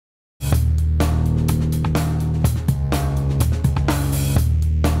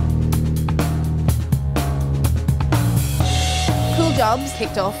Jobs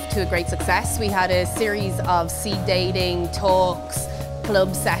kicked off to a great success. We had a series of seed dating, talks,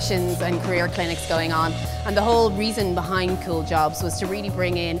 club sessions and career clinics going on, and the whole reason behind Cool Jobs was to really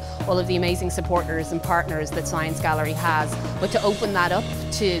bring in all of the amazing supporters and partners that Science Gallery has, but to open that up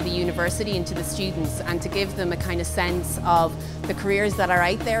to the university and to the students and to give them a kind of sense of the careers that are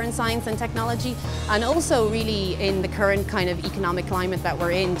out there in science and technology, and also really in the current kind of economic climate that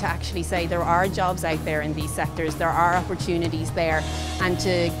we're in, to actually say there are jobs out there in these sectors, there are opportunities there, and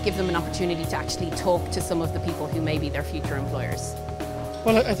to give them an opportunity to actually talk to some of the people who may be their future employers.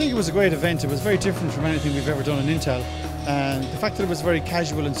 Well, I think it was a great event. It was very different from anything we've ever done in Intel, and the fact that it was very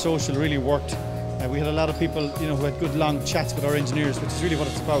casual and social really worked. We had a lot of people, who had good long chats with our engineers, which is really what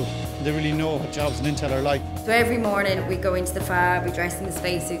it's about. They really know what jobs in Intel are like. So every morning we go into the fab, we dress in the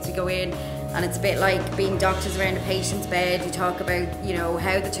spacesuits, we go in, and it's a bit like being doctors around a patient's bed. You talk about,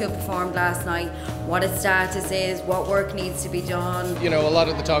 how the tool performed last night, what its status is, what work needs to be done. A lot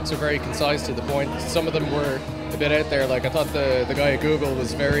of the talks are very concise, to the point. Some of them were a bit out there. Like, I thought the guy at Google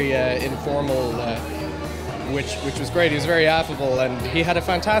was very informal, which was great. He was very affable, and he had a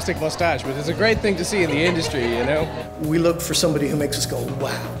fantastic mustache, which is a great thing to see in the industry, We look for somebody who makes us go,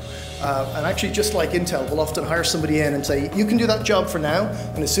 wow. And actually, just like Intel, we'll often hire somebody in and say, you can do that job for now,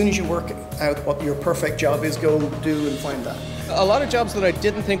 and as soon as you work out what your perfect job is, go do and find that. A lot of jobs that I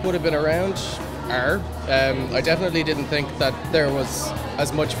didn't think would have been around are. I definitely didn't think that there was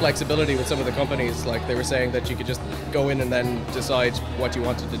as much flexibility with some of the companies. Like, they were saying that you could just go in and then decide what you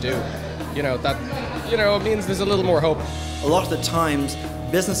wanted to do. It means there's a little more hope. A lot of the times,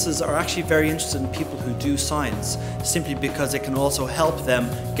 businesses are actually very interested in people who do science, simply because it can also help them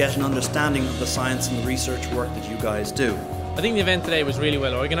get an understanding of the science and the research work that you guys do. I think the event today was really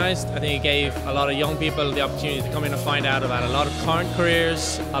well organised. I think it gave a lot of young people the opportunity to come in and find out about a lot of current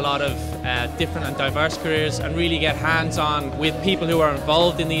careers, a lot of different and diverse careers, and really get hands-on with people who are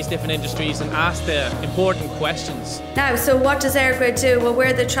involved in these different industries and ask the important questions. Now, so what does EirGrid do? Well,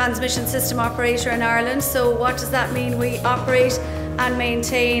 we're the transmission system operator in Ireland, so what does that mean? We operate and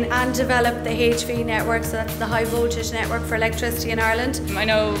maintain and develop the HV network, so that's the high voltage network for electricity in Ireland. I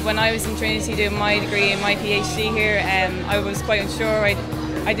know when I was in Trinity doing my degree and my PhD here, I was quite unsure.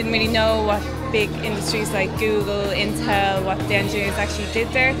 I didn't really know what big industries like Google, Intel, what the engineers actually did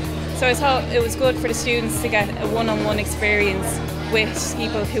there. So I thought it was good for the students to get a one-on-one experience with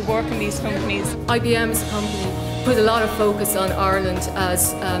people who work in these companies. IBM as a company put a lot of focus on Ireland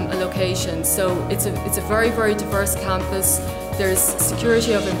as a location, so it's a very, very diverse campus. There's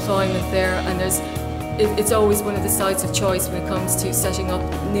security of employment there, and it's always one of the sites of choice when it comes to setting up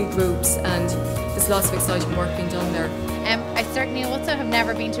new groups, and there's lots of exciting work being done there. I certainly also have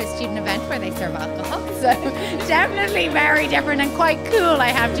never been to a student event where they serve alcohol, so definitely very different and quite cool, I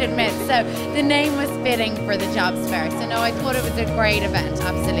have to admit. So the name was fitting for the jobs fair. So no, I thought it was a great event,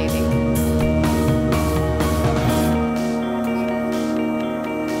 absolutely.